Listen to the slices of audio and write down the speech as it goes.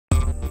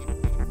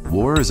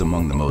War is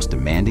among the most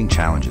demanding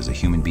challenges a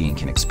human being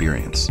can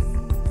experience,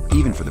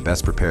 even for the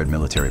best prepared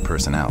military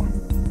personnel.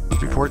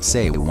 Reports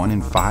say 1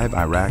 in 5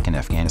 Iraq and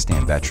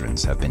Afghanistan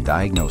veterans have been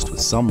diagnosed with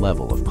some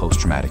level of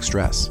post-traumatic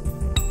stress,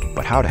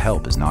 but how to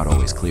help is not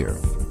always clear.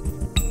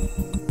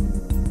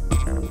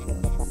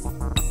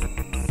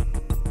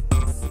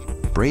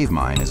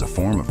 Bravemind is a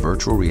form of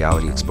virtual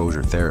reality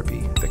exposure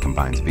therapy that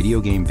combines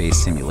video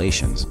game-based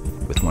simulations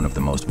with one of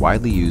the most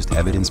widely used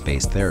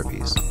evidence-based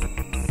therapies.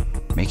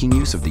 Making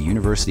use of the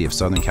University of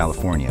Southern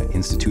California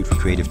Institute for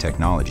Creative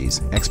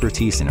Technology's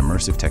expertise in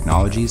immersive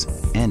technologies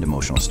and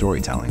emotional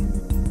storytelling,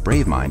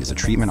 Bravemind is a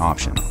treatment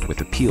option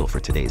with appeal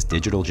for today's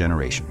digital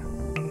generation.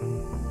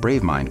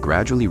 Bravemind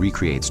gradually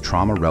recreates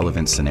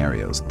trauma-relevant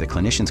scenarios that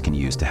clinicians can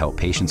use to help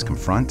patients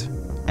confront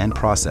and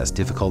process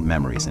difficult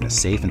memories in a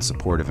safe and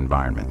supportive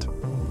environment.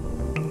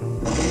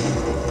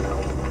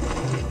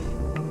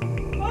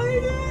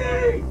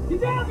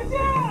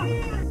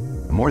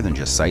 More than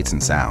just sights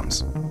and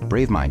sounds,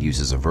 Bravemind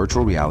uses a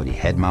virtual reality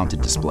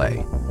head-mounted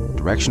display,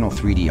 directional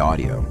 3D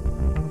audio,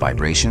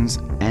 vibrations,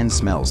 and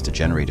smells to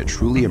generate a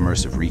truly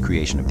immersive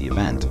recreation of the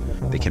event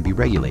that can be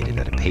regulated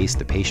at a pace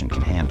the patient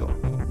can handle.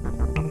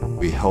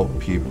 We help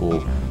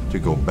people to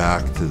go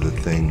back to the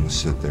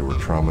things that they were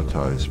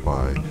traumatized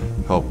by,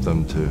 help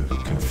them to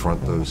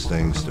confront those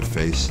things, to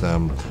face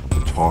them,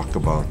 to talk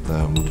about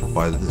them.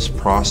 By this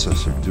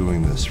process of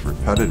doing this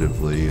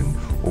repetitively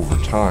and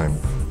over time,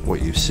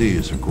 what you see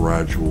is a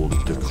gradual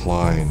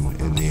decline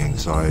in the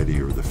anxiety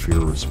or the fear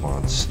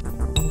response.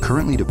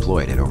 Currently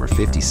deployed at over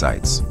 50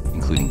 sites,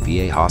 including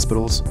VA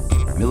hospitals,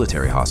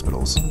 military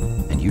hospitals,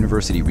 and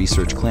university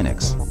research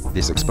clinics,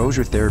 this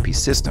exposure therapy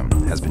system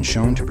has been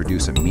shown to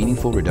produce a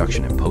meaningful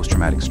reduction in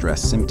post-traumatic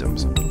stress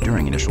symptoms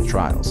during initial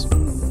trials.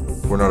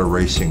 We're not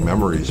erasing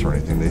memories or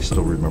anything, they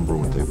still remember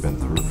what they've been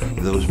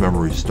through. Those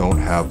memories don't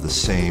have the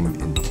same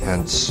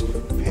intense,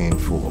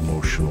 painful,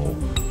 emotional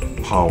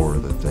power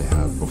that they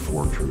had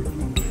before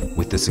treatment.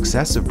 With the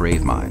success of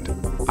Bravemind,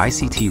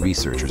 ICT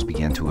researchers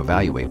began to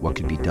evaluate what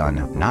could be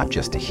done not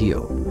just to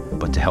heal,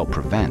 but to help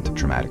prevent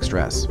traumatic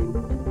stress.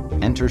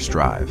 Enter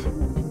Strive,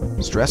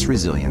 stress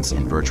resilience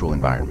in virtual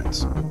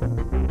environments.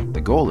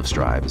 The goal of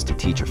Strive is to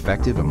teach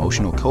effective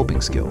emotional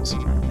coping skills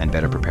and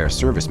better prepare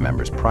service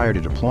members prior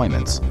to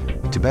deployments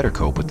to better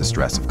cope with the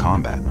stress of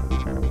combat.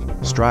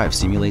 Strive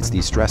simulates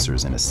these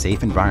stressors in a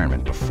safe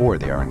environment before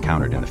they are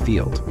encountered in the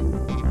field.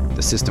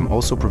 The system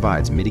also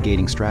provides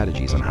mitigating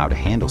strategies on how to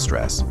handle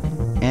stress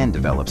and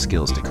develop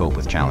skills to cope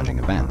with challenging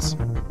events.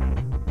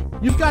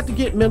 You've got to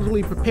get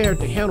mentally prepared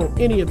to handle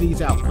any of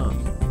these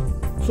outcomes.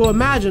 So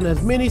imagine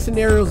as many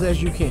scenarios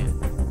as you can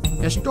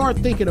and start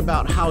thinking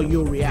about how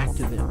you'll react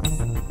to them.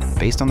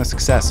 Based on the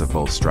success of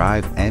both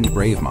Strive and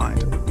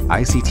Bravemind,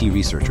 ICT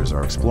researchers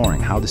are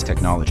exploring how this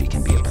technology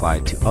can be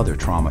applied to other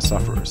trauma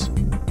sufferers.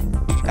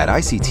 At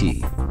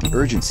ICT, the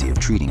urgency of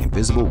treating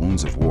invisible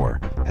wounds of war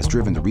has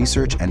driven the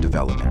research and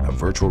development of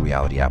virtual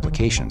reality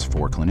applications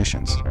for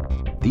clinicians.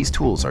 These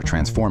tools are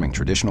transforming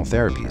traditional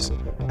therapies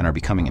and are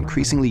becoming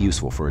increasingly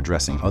useful for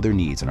addressing other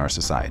needs in our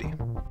society.